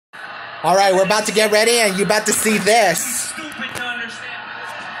All right, we're about to get ready, and you're about to see this.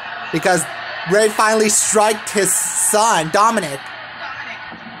 Because Ray finally struck his son, Dominic.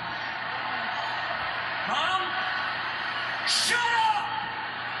 Mom, shut up!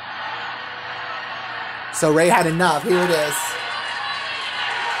 So Ray had enough. Here it is.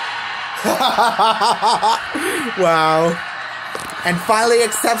 Wow. And finally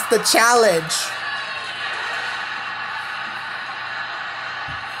accepts the challenge.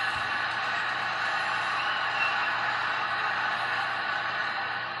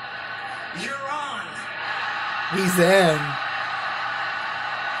 You're on. He's in.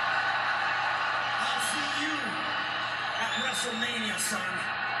 I'll see you at WrestleMania, son.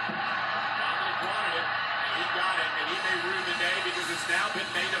 Dominic wanted it, and he got it, and he may rue the day because it's now been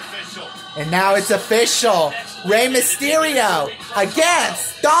made official. And now it's official. Rey Mysterio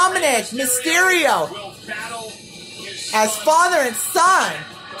against Dominic Mysterio as father and son.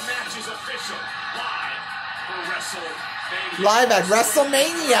 The match is official, live for WrestleMania. Live at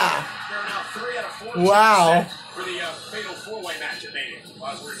WrestleMania. There are now 3 out of 4 Wow. for the fatal 4-way match at Mania.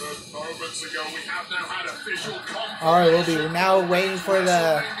 As we heard moments ago, we have now had official confirmation. All right, we'll be now waiting for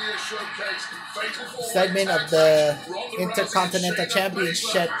the segment of the Intercontinental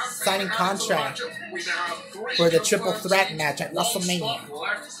Championship signing contract for the triple threat match at WrestleMania.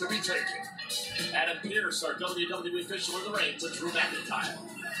 Adam Pearce, our WWE official in the ring, for Drew McIntyre.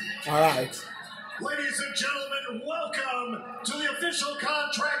 All right. Ladies and gentlemen, welcome to the official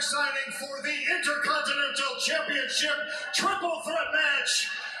contract signing for the Intercontinental Championship Triple Threat match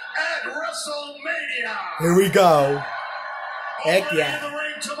at WrestleMania. Here we go. Heck Already yeah. in the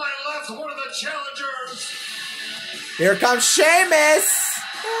ring to my left, one of the challengers. Here comes Sheamus.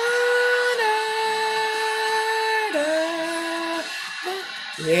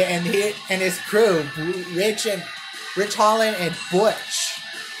 Yeah, and his crew, Rich Holland and Butch.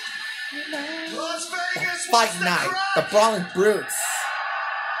 Las Vegas, Fight night, the Brawling Brutes.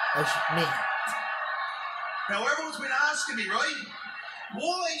 Me. Now everyone's been asking me, right?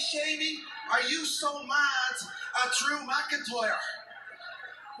 Why, Shamey, are you so mad at Drew McIntyre?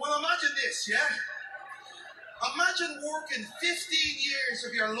 Well, imagine this, yeah? Imagine working 15 years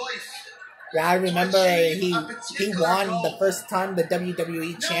of your life. Yeah, I remember he won the first time the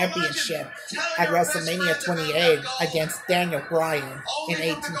WWE Championship at WrestleMania 28 against Daniel Bryan in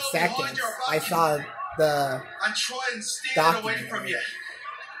 18 seconds. I saw the and try and steal it away from you.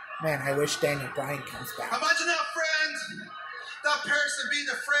 Man, I wish Daniel Bryan comes back. Imagine that friend, that person being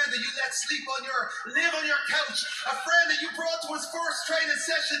the friend that you let live on your couch, a friend that you brought to his first training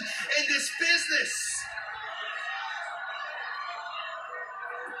session in this business.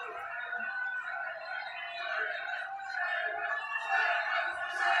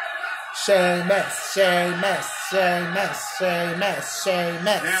 Sheamus, Sheamus, Sheamus, Sheamus,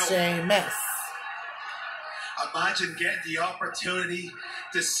 Sheamus, Sheamus. Imagine getting the opportunity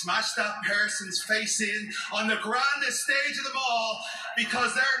to smash that person's face in on the grandest stage of them all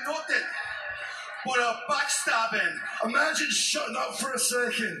because they're nothing but a backstabbing. Imagine shutting up for a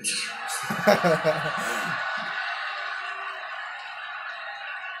second.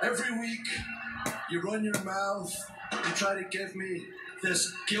 Every week, you run your mouth, you try to give me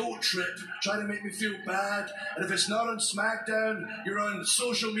this guilt trip, try to make me feel bad, and if it's not on SmackDown, you're on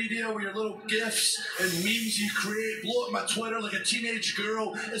social media with your little GIFs and memes you create, blow up my Twitter like a teenage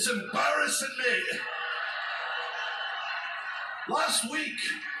girl. It's embarrassing me. Last week,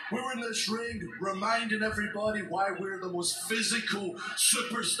 we were in this ring reminding everybody why we're the most physical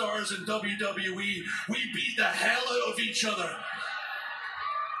superstars in WWE. We beat the hell out of each other.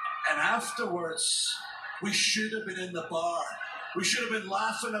 And afterwards, we should have been in the bar. We should have been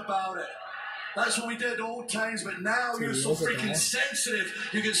laughing about it. That's what we did old times, but now you're so freaking sensitive.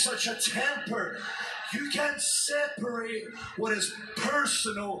 You get such a temper. You can't separate what is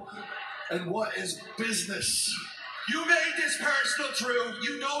personal and what is business. You made this personal, Drew.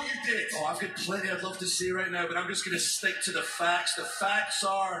 You know you did. Oh, I've got plenty I'd love to say right now, but I'm just going to stick to the facts. The facts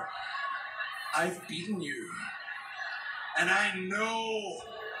are, I've beaten you. And I know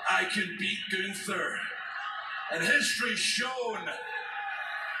I can beat Gunther. And history's shown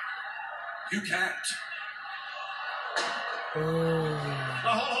you can't. Now,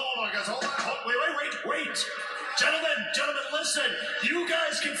 hold on, guys. Hold on. Wait. Gentlemen, listen. You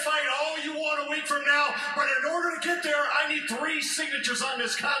guys can fight all you want a week from now, but in order to get there, I need 3 signatures on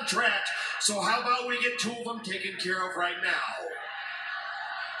this contract. So how about we get 2 of them taken care of right now?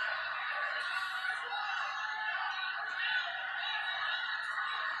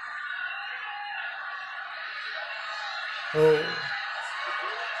 Oh.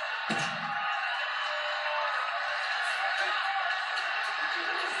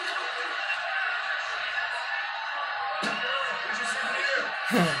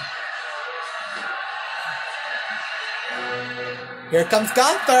 Here comes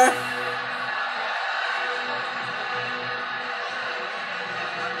Gunther.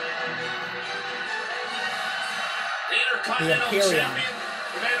 The Imperium.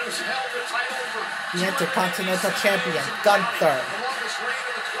 The Intercontinental Champion, Gunther. The longest reign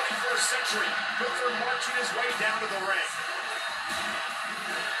of the 21st century. Gunther marching his way down to the ring.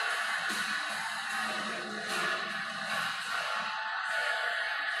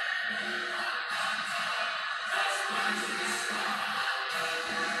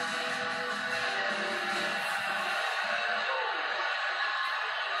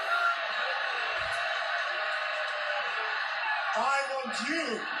 I want you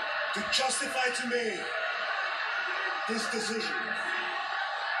to justify to me this decision.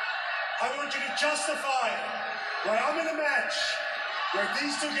 I want you to justify why I'm in a match where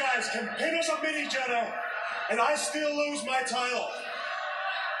these two guys can pin or submit each other and I still lose my title.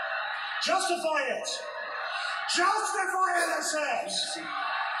 Justify it. Justify it, I said.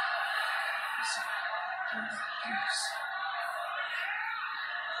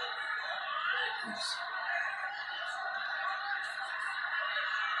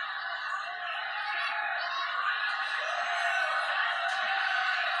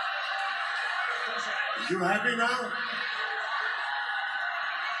 You happy now?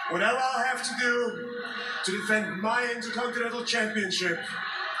 Whatever I have to do to defend my Intercontinental Championship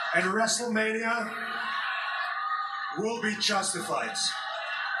at WrestleMania will be justified.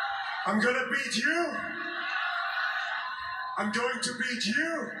 I'm gonna beat you. I'm going to beat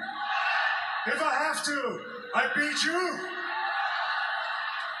you. If I have to, I beat you.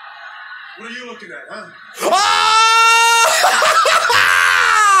 What are you looking at, huh? Oh!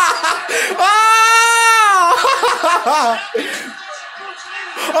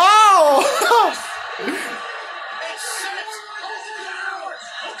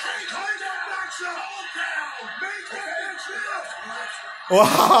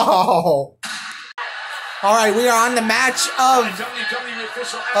 Wow! All right, we are on the match of WWE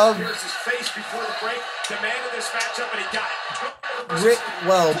official Adam Pearce's face before the break demanded this matchup, and he got it.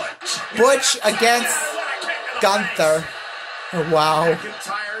 Butch against Gunther. Wow.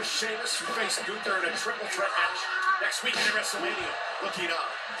 McIntyre, Sheamus face Gunther in a triple threat match next week at WrestleMania. Looking up.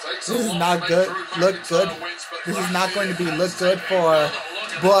 This is not good. Look good. This is not going to be look good for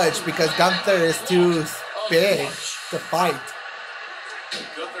Butch because Gunther is too big to fight.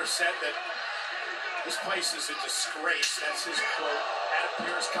 Gunther said that this place is a disgrace. That's his quote. Adam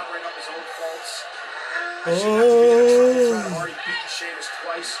Pearce covering up his own faults. I've already beaten Sheamus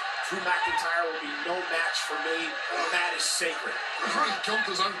twice. Drew McIntyre will be no match for me. That is sacred. Through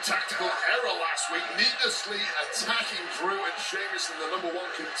Gunther's own tactical error last week, needlessly attacking Drew and Sheamus in the #1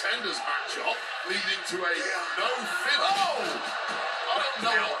 contenders matchup, leading to a no finish. I don't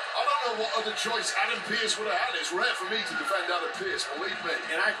know what other choice Adam Pearce would have had. It's rare for me to defend Adam Pearce, believe me.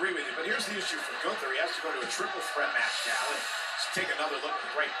 And I agree with you, but here's the issue for Gunther. He has to go to a triple threat match now and take another look at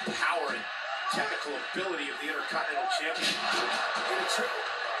the great power and technical ability of the Intercontinental Champion.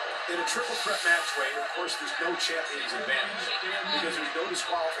 In a triple threat match, Wayne, of course, there's no champion's advantage because there's no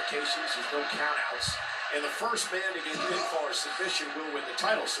disqualifications, there's no countouts, and the first man to get pinfall or submission will win the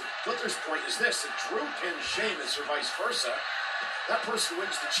title. So Gunther's point is this: if Drew pins Sheamus or vice versa, that person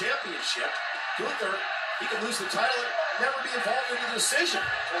wins the championship. Gunther, he can lose the title and never be involved in the decision.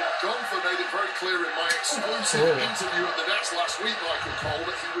 Well, Gunther made it very clear in my exclusive interview at the Nets last week, Michael Cole,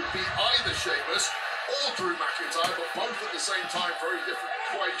 that he would beat either Sheamus or Drew McIntyre, but both at the same time, very different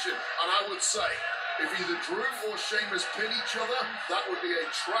equation. And I would say, if either Drew or Sheamus pin each other, that would be a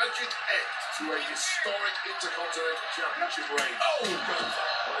tragic end to a historic Intercontinental Championship reign. Gunther.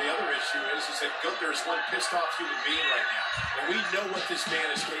 Well, the other issue is that Gunther is one pissed off human being right now. And we know what this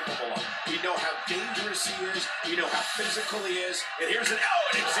man is capable of. We know how dangerous he is. We know how physical he is. And here's an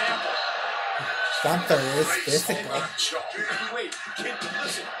example. Gunther is physical. Wait,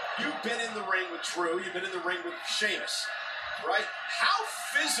 listen. You've been in the ring with Drew. You've been in the ring with Sheamus, right? How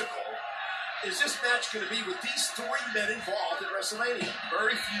physical is this match going to be with these three men involved in WrestleMania?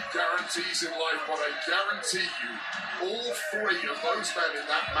 Very few guarantees in life, but I guarantee you, all three of those men in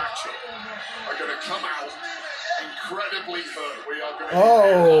that matchup are going to come out incredibly hurt. We are going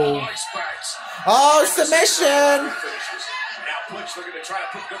to ice packs. Oh, submission! Now Butch looking to try to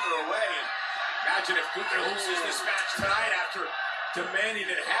put Gunther away. And imagine if Gunther loses this match tonight after demanding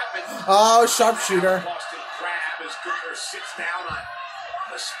it happen. Oh, sharpshooter. Boston Crab as Gunther sits down on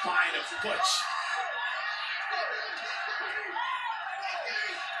the spine of Butch.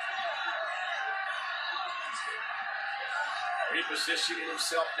 Repositioning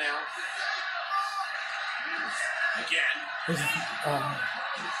himself now. Again.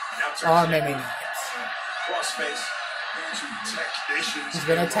 Oh, maybe not. Crossface. Two technicians. He's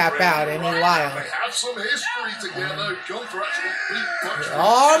gonna tap out any while. They have some history together. Gunther actually beat Butch.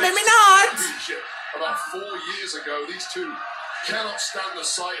 Oh, maybe not. About 4 years ago, these two cannot stand the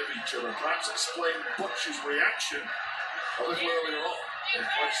sight of each other. Perhaps explain Butch's reaction a little earlier on.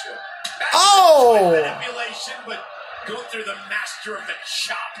 Oh! Manipulation, but Gunther, the master of the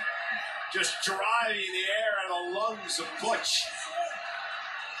chop, just driving the air out of the lungs of Butch.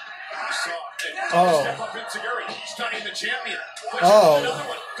 Oh. Step up in Seguri, stunning the champion. Butch Oh. another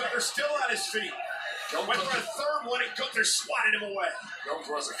one. Gunther still on his feet. Went for a third one, and Gunther swatted him away.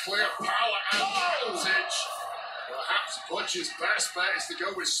 Gunther has a clear power advantage. Perhaps Butch's best bet is to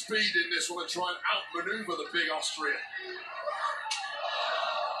go with speed in this one and try and outmaneuver the big Austrian.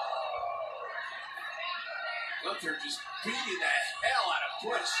 Gunther just beating the hell out of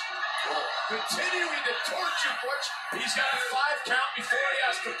Butch. Continuing to torture Butch. He's got a 5 count before he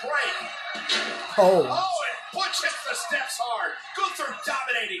has to break. Oh. And Butch hits the steps hard. Gunther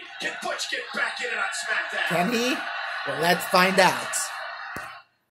dominating. Can Butch get back in it on SmackDown? Can he? Well, let's find out.